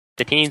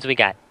the teams we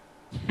got.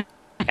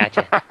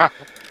 Gotcha.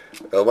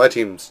 Well, my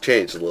team's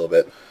changed a little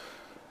bit.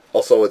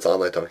 Also, it's on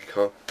like Donkey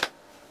Kong.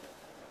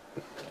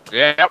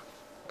 Yep.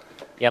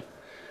 Yep.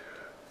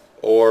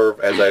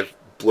 Or, as I've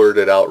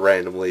blurted out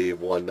randomly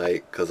one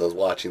night because I was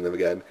watching them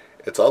again,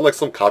 it's on like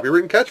some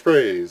copywritten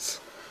catchphrase.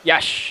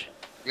 Yash.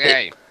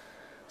 Yay.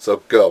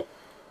 So, go.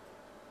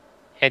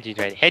 Hedgie's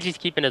ready. Hedgie's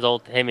keeping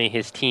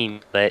his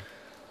team, but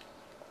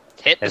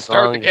Hit the As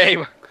start of the long as-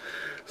 game.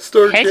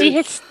 Start Hedgie game.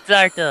 hit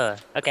starter.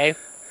 Okay,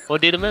 we'll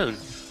do the moon.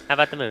 How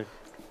about the moon?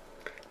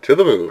 To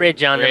the moon.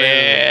 Bridge on the moon.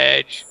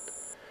 Bridge.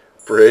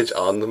 Bridge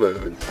on the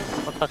moon.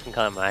 What fucking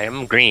color am I?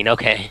 I'm green.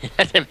 Okay.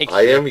 That makes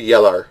I am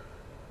yeller.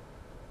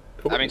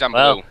 That means I'm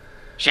Well, blue.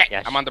 Shit,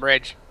 yeah. I'm on the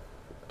bridge.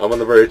 I'm on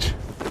the bridge.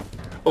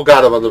 Oh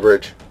god, I'm on the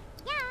bridge.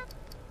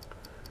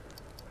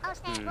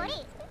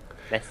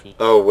 Let's see.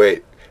 Oh,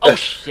 wait. Oh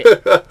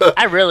shit!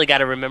 I really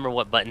gotta remember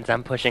what buttons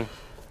I'm pushing.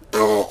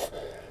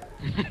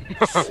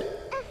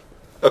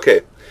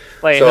 Okay.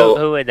 Wait, So-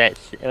 who would that?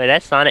 Wait,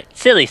 that's Sonic.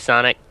 Silly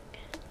Sonic.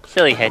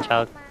 Silly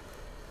Hedgehog.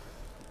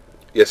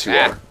 Yes, you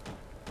Ah. are.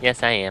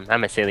 Yes, I am.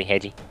 I'm a silly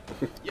Hedgie.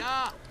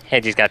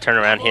 Hedgie's got to turn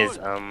around his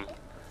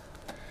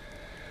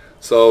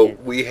So,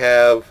 we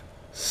have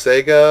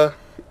Sega,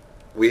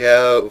 we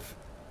have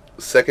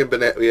Second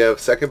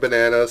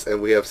Bananas,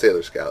 and we have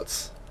Sailor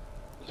Scouts.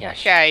 Yeah.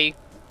 Okay.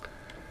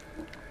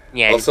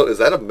 Yeah. Also, is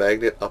that a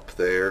magnet up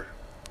there?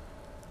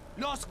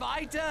 Los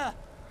weiter!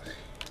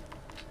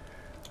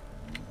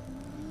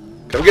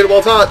 Come get him while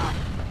it's hot!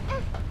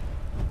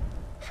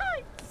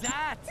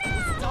 That!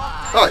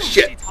 Stop! Oh,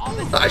 shit!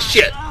 Ah,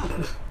 shit!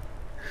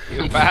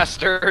 You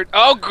bastard.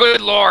 Oh, good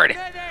lord.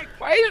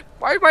 Why is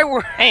my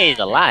word? Hey, he's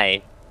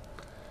alive.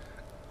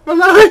 I'm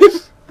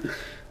alive!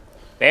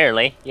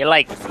 Barely. You're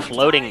like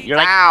floating. You're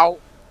like Ow.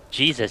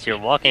 Jesus. You're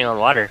walking on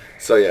water.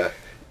 So, yeah.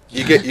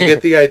 You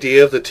get the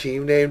idea of the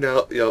team name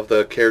now, you know, of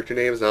the character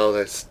names now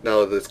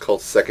that it's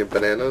called Second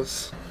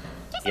Bananas.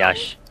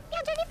 Yash.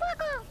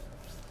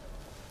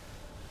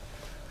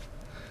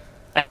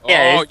 Oh,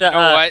 Yeah. It's the, you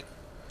know what?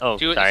 Oh,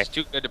 Dude, sorry. it's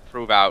too good to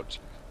prove out.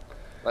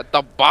 Let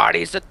the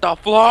bodies hit the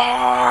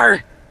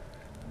floor.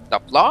 The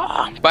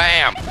floor.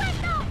 Bam.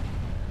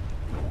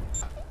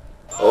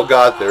 Oh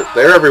god,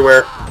 they're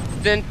everywhere.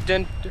 Dun,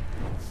 dun, dun.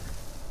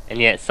 And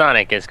yet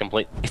Sonic is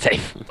completely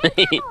safe.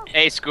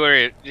 Hey,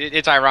 Scooter,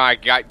 it's ironic.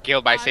 You got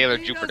killed by Sailor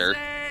Jupiter.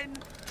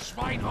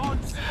 Schweinhund!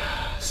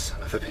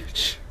 Son of a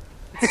bitch.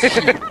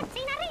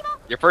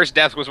 Your first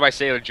death was by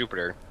Sailor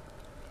Jupiter.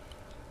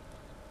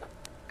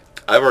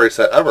 I've already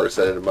said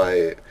it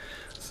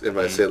in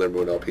my Sailor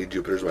Moon LP.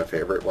 Jupiter's my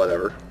favorite.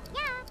 Whatever.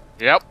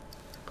 Yep.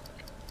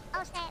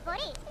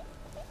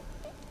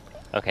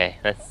 Okay,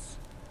 let's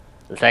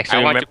actually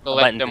I want remember to the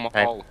collect button them this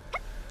time. all.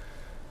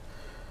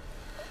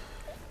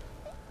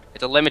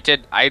 It's a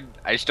limited. I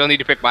still need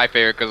to pick my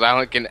favorite because I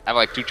only can have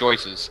like 2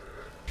 choices.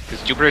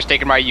 Because Jupiter's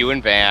taking my U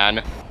and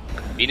Van.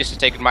 Venus is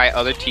taking my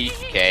other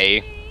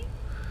TK.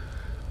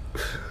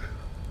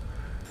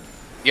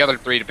 The other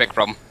 3 to pick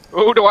from.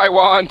 Who do I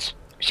want?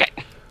 Shit.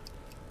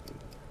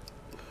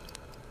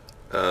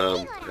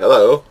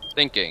 Hello.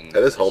 Thinking.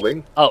 That is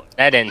homing. Oh,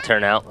 that didn't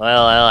turn out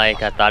well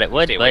like I thought it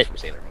would, Stay away but from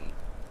Sailor Moon.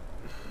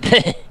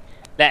 that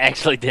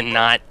actually did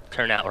not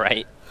turn out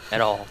right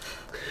at all.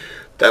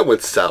 That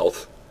went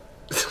south.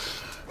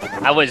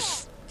 I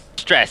was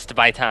stressed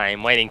by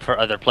time, waiting for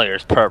other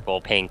players'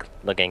 purple, pink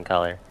looking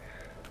color.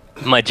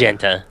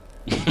 Magenta.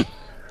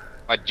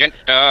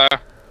 Magenta.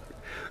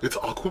 It's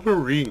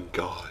aquamarine,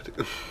 god.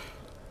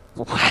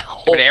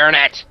 Wow. Give it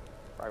Aeronet.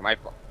 Sorry, my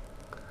fault.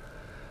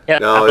 Yeah,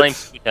 No, I blame it's-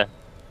 Scooter.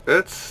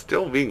 That's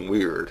still being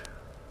weird.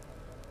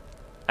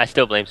 I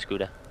still blame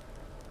Scooter.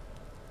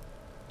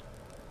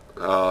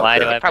 Okay. Why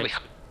do I Probably.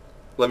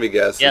 Let me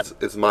guess. Yep.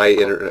 It's my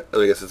internet.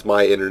 I guess it's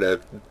my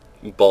internet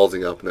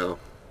ballsing up now.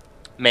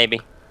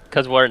 Maybe.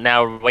 Because we're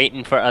now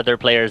waiting for other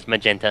players'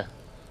 magenta.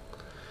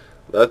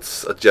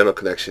 That's a general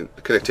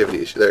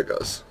connectivity issue. There it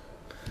goes.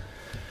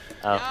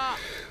 Oh.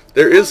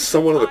 There is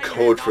somewhat of a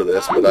code for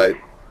this, but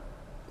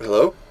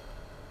Hello?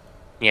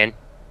 Yen.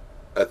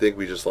 I think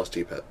we just lost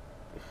D-Pet.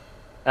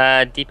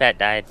 D-Pat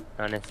died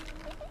on us.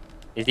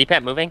 Is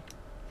D-Pat moving?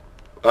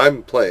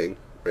 I'm playing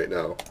right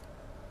now.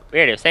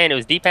 Weird, it was saying it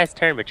was D-Pat's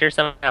turn, but you're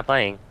somehow not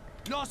playing.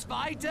 Los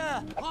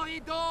weiter!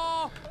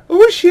 Corridor!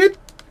 Oh shit!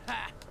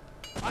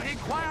 I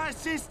require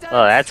assistance!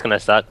 Oh, that's gonna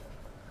suck.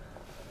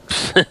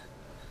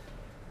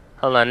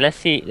 Hold on, let's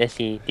see.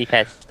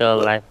 D-Pat's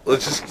still alive.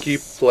 Let's just keep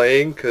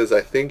playing, because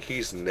I think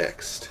he's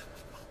next.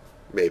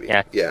 Maybe.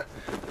 Yeah. Yeah.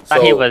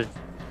 Thought he was.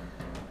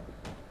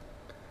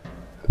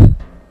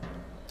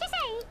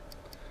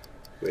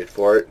 Wait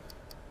for it.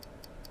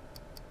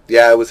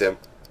 Yeah, it was him.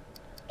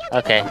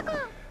 Okay.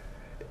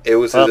 It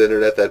was Well- his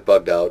internet that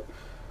bugged out.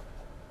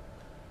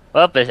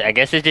 Well, but I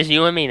guess it's just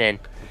you and me then.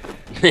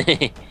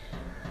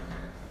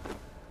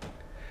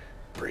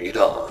 Bring it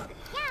on.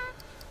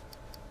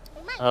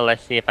 Oh,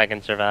 let's see if I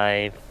can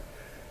survive.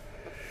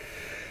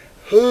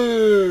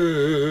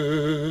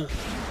 Oh.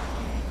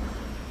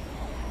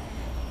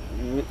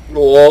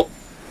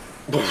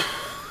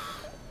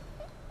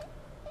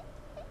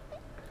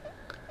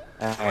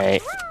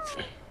 Alright.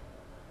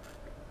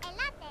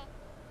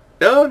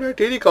 No,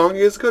 Diddy Kong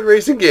is a good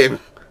racing game.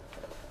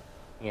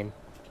 Ian.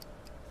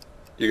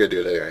 You're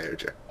gonna do it, I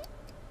heard you.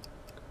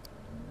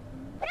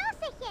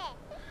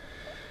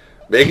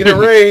 Making it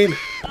rain.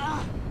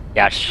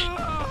 Gosh.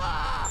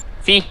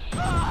 See?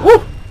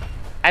 Woo!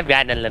 I've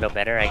gotten a little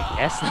better, I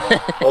guess.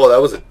 Oh, that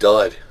was a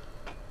dud.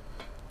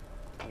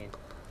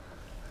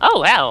 Oh,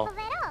 wow.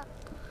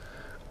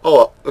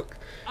 Oh,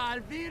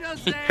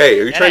 hey,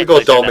 are you That trying to go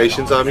actually turned out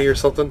Dalmatians on me or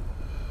something?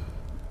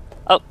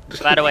 Oh,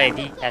 by the way,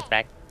 D-Cat's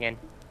back again.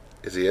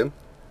 Is he in?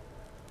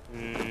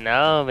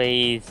 No, but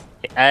he's...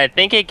 I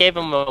think it gave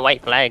him a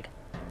white flag.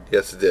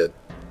 Yes, it did.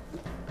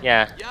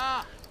 Yeah.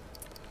 Ja.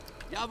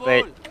 Jawohl.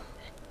 Wait.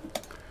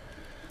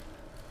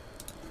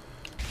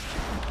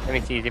 Let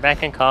me see, is he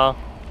back in call?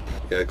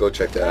 Yeah, go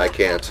check that. I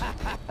can't.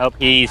 Oh,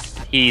 he's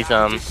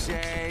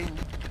Dankeschön.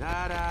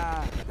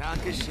 Da.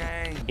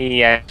 Dankeschön.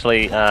 he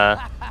actually,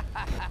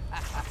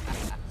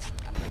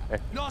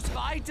 Los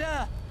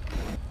weiter.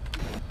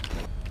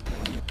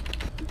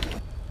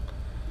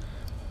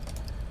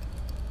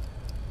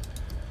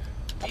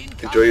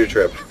 Enjoy your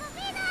trip.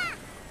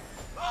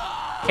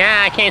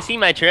 yeah, I can't see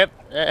my trip.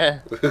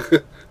 Damn,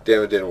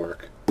 it didn't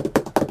work.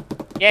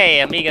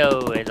 Yay,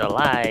 Amigo is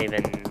alive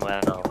and,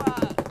 well,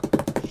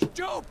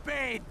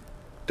 Stupid.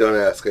 Don't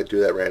ask. I do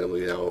that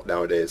randomly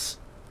nowadays.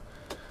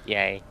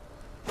 yay.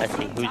 Let's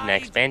see, who's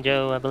next?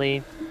 Banjo, I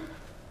believe.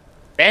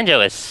 Banjo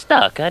is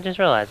stuck, I just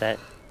realized that.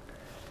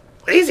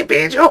 What is it,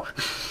 Banjo?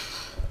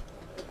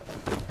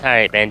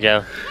 Alright,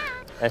 Banjo.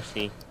 Let's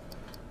see.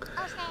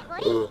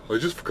 I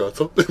just forgot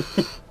something.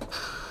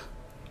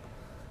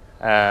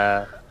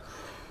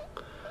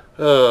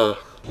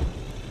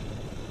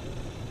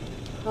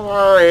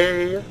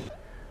 Sorry.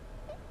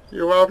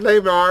 You wanna play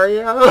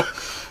Mario?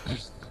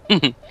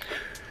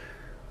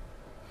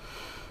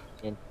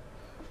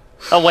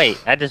 Oh wait,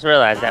 I just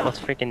realized that was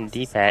freaking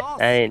D-Pat.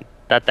 I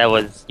thought that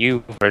was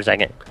you for a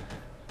second.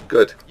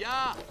 Good.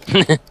 Ja.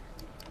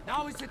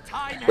 Now is the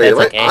time. Wait,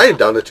 That's okay. I am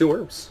down to 2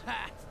 worms.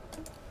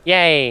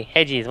 Yay,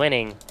 Hedgie's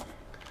winning.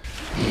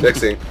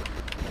 Fixing.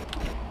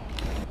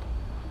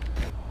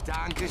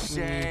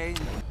 Dankeschön.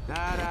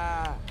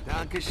 Da.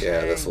 Dankeschön.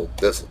 Yeah,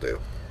 this'll do.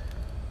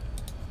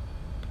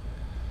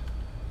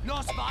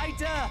 Los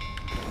weiter.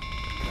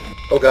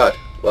 Oh god.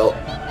 Well,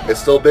 it's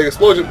still a big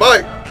explosion.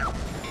 Bye!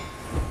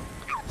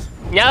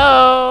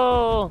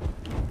 No!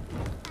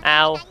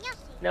 Ow.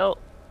 No.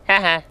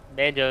 Haha.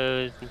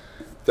 Banjo's.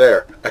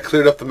 There. I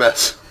cleared up the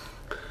mess.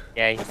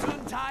 Yay.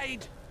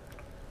 Gesundheit.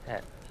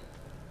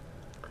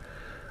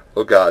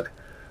 Oh god.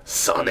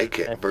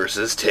 Sonic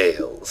versus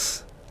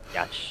Tails.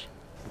 Gosh.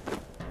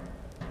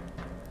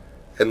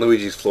 And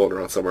Luigi's floating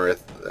around somewhere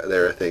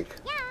there, I think.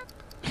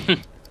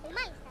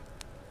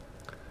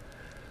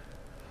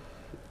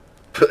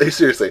 But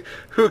seriously,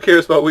 who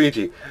cares about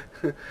Luigi?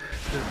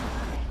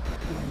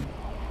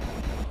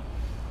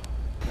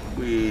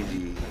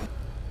 Luigi.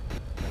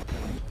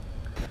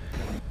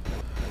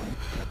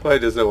 Why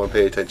does no one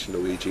pay attention to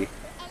Luigi?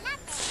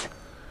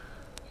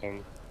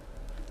 And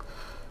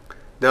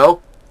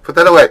No? Put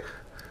that away.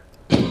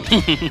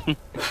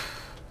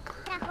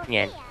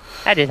 yeah,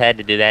 I just had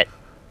to do that.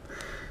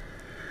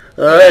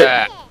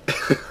 Alright.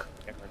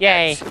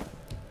 Yay.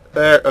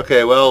 There.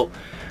 Okay, well,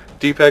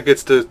 Deepak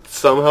gets to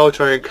somehow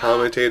try and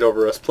commentate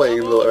over us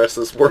playing the rest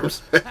of this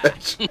Worms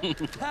match.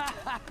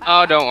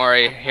 Oh, don't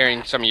worry.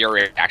 Hearing some of your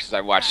reactions,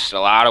 I've watched a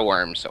lot of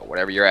Worms, so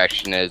whatever your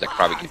reaction is, I could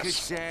probably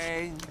guess.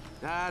 Dankeschön.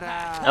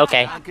 Da.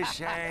 Okay.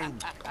 Dankeschön.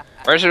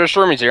 First it was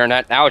Stormy's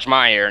internet, now it's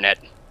my internet.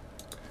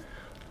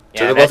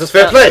 To the that's boss's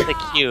fair play. the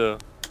cue.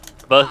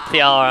 Both of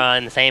y'all are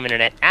on the same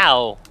internet.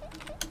 Ow.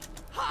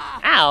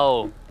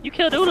 Ow. You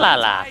killed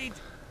Oolala.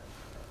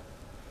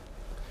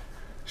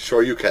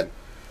 Sure you can.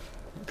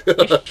 You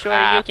sure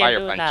you can fire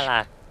do punch.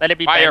 Oolala? Let it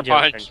be Fire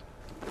Banjo's punch.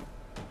 turn.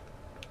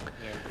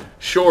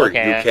 Sure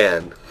Okay. you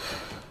can.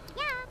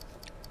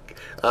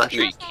 I'm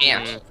sure you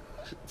can't.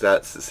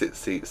 That's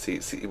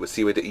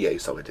see what yeah, you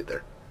saw what I did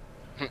there.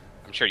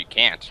 I'm sure you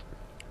can't.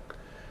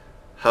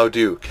 How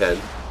do, Ken?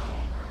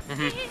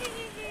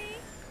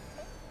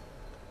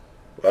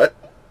 What?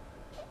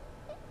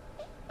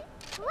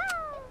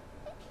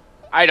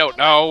 I don't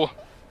know.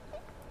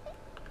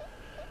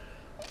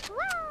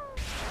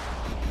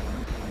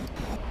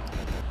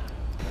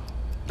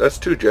 That's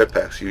 2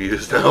 jetpacks you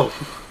use now.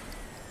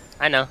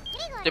 I know.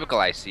 Typical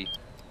IC.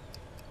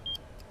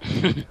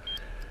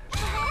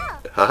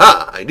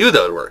 Haha, I knew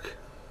that would work.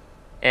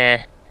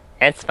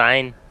 That's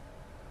fine.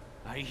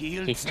 I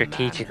healed He's the man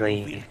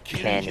strategically who will kill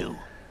planning. you.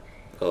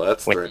 Oh,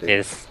 that's With threatening.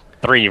 his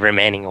 3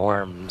 remaining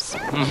worms.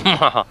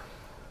 God.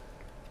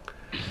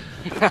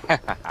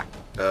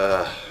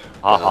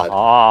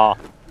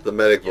 The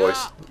medic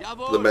voice, Ja,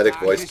 jawohl. the medic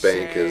voice Dankeschön.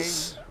 bank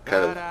is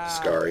kind of Da.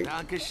 scarring.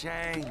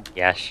 Dankeschön.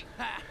 Yes.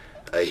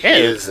 I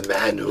hear the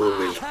man who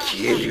will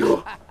kill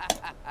you.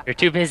 You're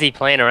too busy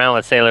playing around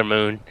with Sailor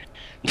Moon.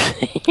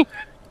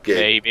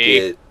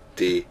 Baby.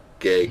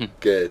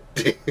 Get.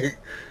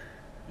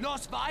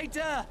 Los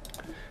weiter.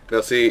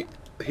 Now see,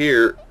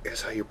 here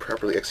is how you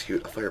properly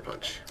execute a fire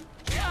punch.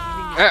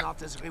 Healing's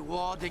not as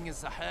rewarding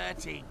as the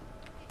hurting.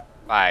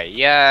 Bye,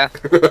 yeah.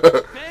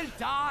 Well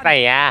done. But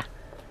yeah.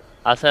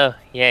 Also,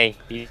 yay,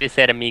 you just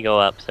set Amigo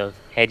up, so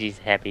Hedgie's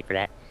happy for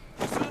that.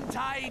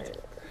 Gesundheit.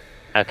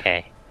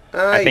 Okay.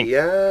 I think-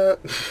 Yeah.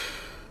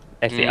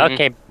 Let's see. Mhm.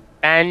 Okay,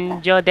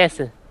 Banjo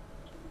desu.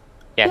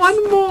 Yes.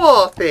 One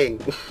more thing.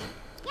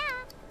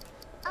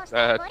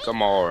 That's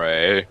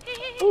amore.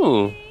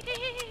 Ooh.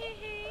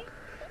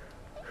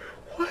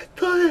 What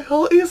the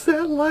hell is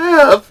that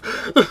laugh?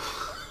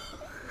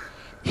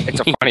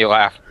 It's a funny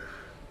laugh.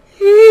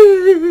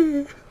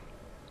 Hmm.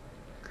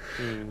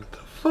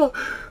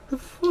 The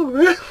fuck,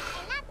 man?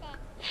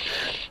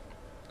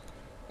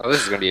 Oh,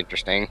 this is gonna be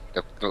interesting.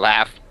 The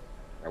laugh.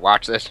 I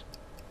watch this.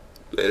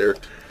 Later.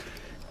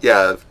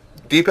 Yeah,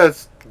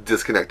 D-pad's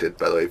disconnected,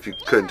 by the way, if you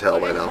couldn't tell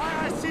by now.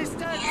 Fire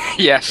assistance.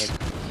 Yes.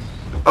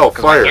 Oh,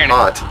 I fire, hear it.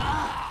 hot.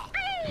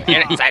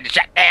 And inside to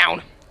shut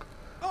down.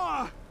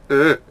 Oh,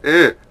 Burn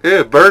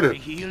I it.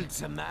 healed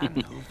the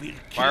man who will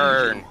kill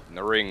Burn you. in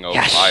the ring of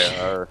Yes.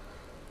 fire.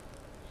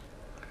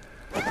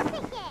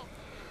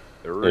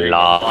 The ring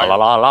La of fire. la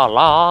la la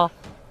la.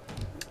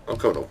 I'm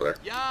coming over there.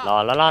 Yeah.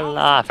 La la la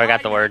la. I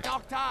forgot the words.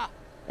 Doctor.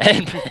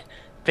 And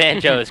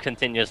Banjo is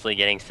continuously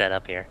getting set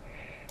up here.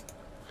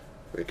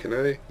 Wait, can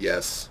I?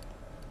 Yes.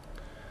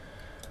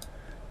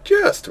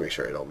 Just to make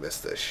sure I don't miss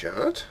this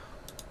shot.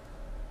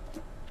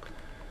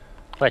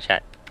 What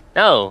shot?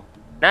 No,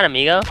 not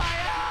Amigo.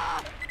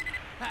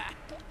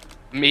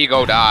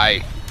 Amigo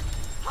die.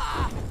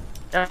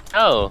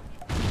 No.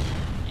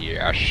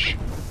 Yes.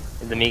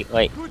 The me.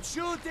 Wait, Good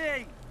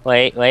shooting.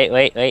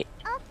 wait.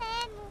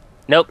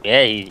 Nope.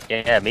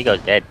 Yeah,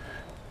 Amigo's dead.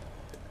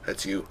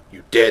 That's you.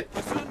 You dead.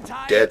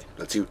 Gesundheit. Dead.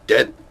 That's you.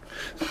 Dead.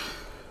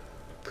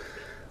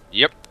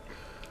 Yep.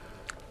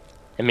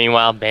 And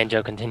meanwhile,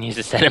 Banjo continues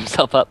to set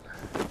himself up.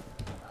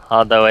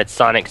 Although it's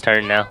Sonic's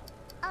turn now.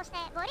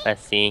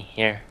 Let's see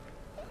here.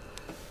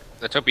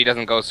 Let's hope he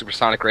doesn't go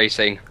supersonic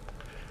racing.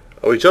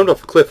 Oh, he jumped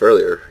off a cliff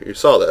earlier. You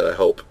saw that, I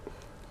hope.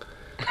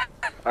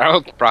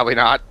 Oh, probably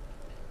not.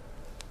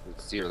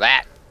 It's either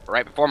that.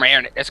 Right before my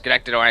internet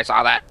disconnected when I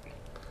saw that.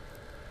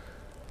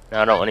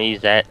 No, I don't want to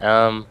use that.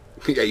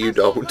 Yeah, you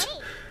don't.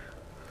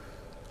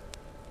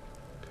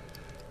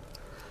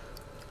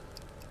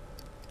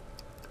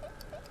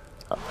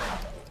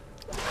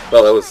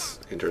 Well, that was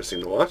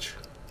interesting to watch.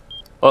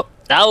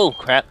 Oh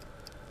crap!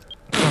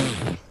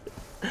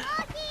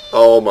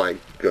 Oh my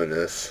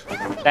goodness.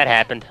 That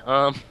happened.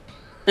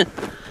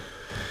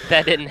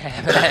 That didn't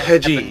happen.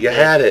 Hedgie, you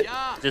had it.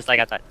 Yeah. Just like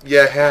I thought.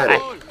 You had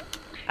it.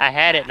 I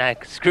had it and I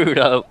screwed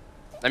up.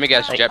 Let me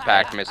guess,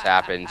 jetpack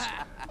mishappens.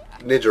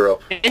 Ninja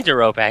rope. Ninja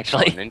rope,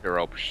 actually. Ninja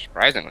rope,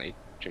 surprisingly.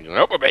 Changing it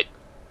up a bit.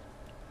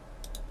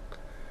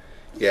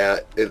 Yeah,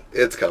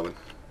 it's coming.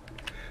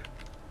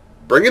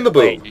 Bring in the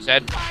boom. Wait. You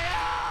said?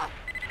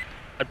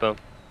 But boom.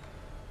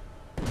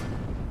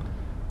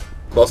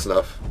 Close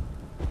enough.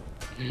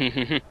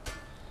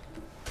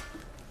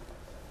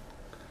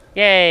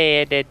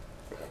 Yay! It did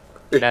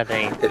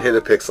nothing. It hit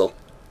a pixel.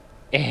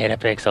 It hit a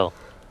pixel.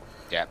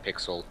 Yeah,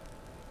 pixel.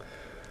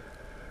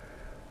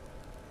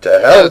 To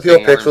hell with your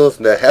thing, pixels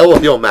and to hell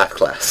with your math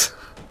class.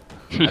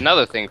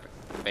 Another thing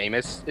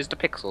famous is the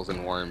pixels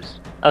in Worms.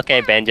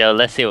 Okay, Banjo.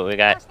 Let's see what we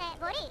got.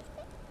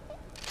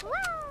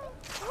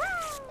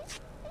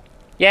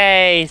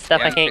 Yay!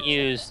 Stuff Yeah, I can't pixel.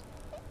 use.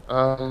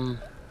 I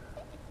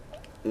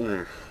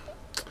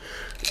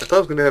thought I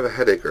was gonna have a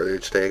headache earlier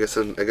today. I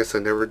guess I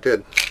never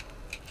did.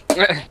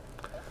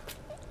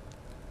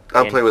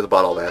 I'm playing with a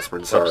bottle of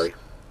aspirin. Sorry.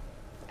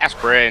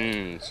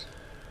 Aspirins.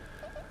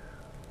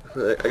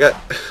 I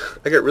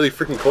got really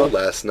freaking cold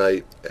last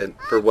night, and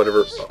for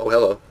whatever. Oh,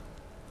 hello.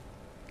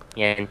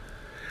 Yeah.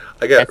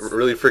 I got That's-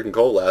 really freaking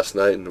cold last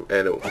night, and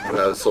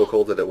I was so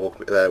cold that I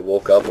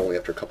woke up only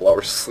after a couple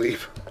hours of sleep.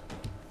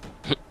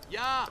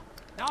 Yeah.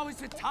 Now is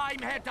the time,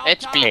 Herr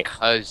It's Doctor.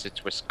 because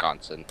it's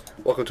Wisconsin.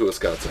 Welcome to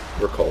Wisconsin.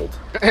 We're cold.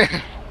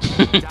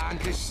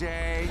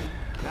 Dankeschön.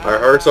 Our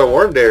hearts are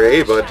warm there,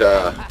 eh? But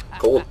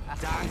cold.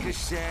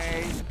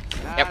 Dankeschön.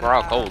 Yep, we're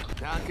all cold.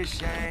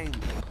 Dankeschön.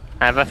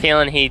 I have a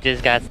feeling he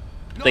just got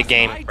the Noch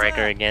game weiter.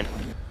 breaker again.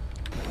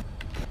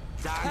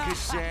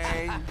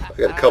 Dankeschön. I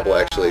got a couple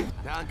actually.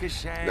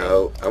 Dankeschön.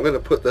 No, I'm gonna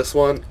put this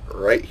one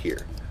right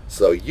here.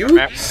 So you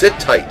sit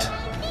tight.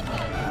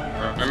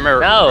 Remember,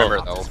 No.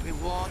 remember though, As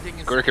rewarding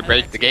as Guru could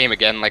break the game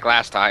again like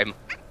last time.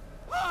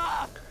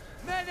 Ah,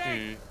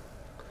 medic.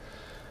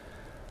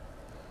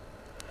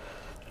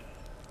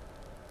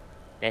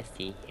 Let's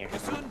see here.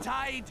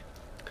 Gesundheit.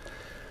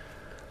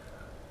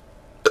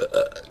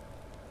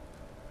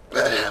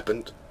 That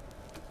happened.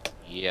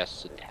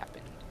 Yes, it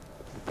happened.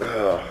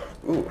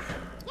 Oof.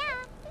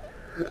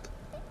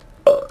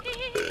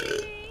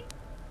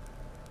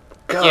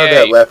 God, Yay.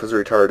 that laugh is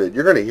retarded.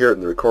 You're gonna hear it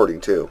in the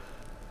recording too.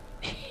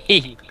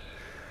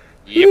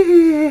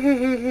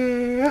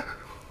 Yep.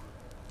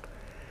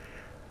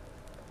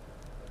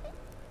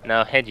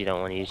 No, Hedge, you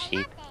don't want to use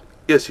sheep.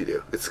 Yes, you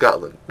do. It's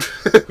Scotland.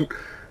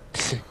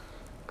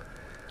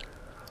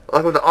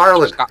 I'm going to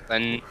Ireland.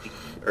 Scotland.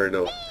 or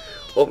no,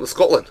 welcome to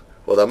Scotland,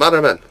 where the men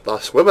are men,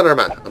 the women are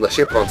men, and the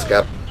sheep are on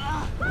scab.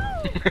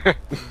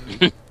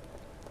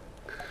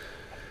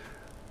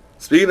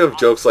 Speaking of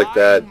jokes like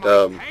that,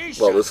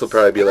 well, this will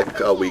probably be like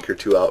a week or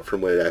two out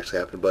from when it actually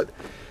happened, but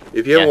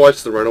if you haven't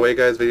watched the Runaway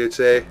Guys video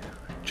today,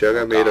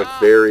 Jugga made a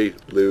very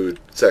lewd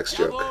sex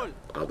joke,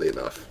 oddly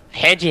enough.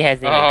 Angie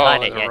hasn't even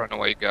caught it the yet.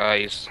 Runaway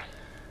Guys.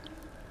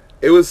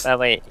 It was, Oh,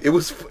 wait. it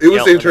was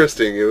Don't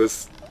interesting. It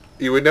was,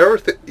 you would never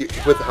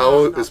with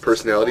how his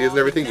personality is and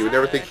everything, you would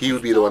never think he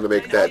would be the one to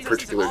make that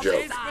particular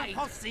joke.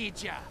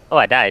 Oh,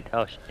 I died.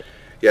 Oh, shit.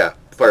 Yeah,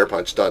 fire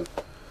punch, done.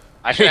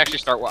 I should actually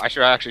start. I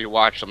should actually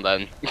watch them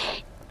then.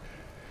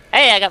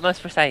 Hey, I got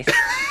most precise.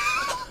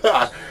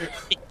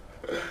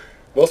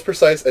 Most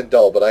precise and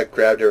dull, but I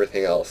grabbed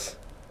everything else.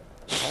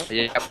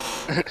 Yep.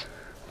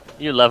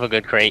 You love a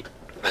good crate.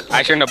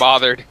 I shouldn't have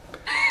bothered.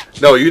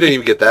 No, you didn't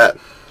even get that.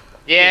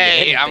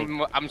 Yay!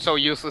 anything. I'm so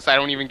useless. I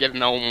don't even get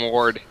no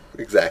award.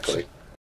 Exactly.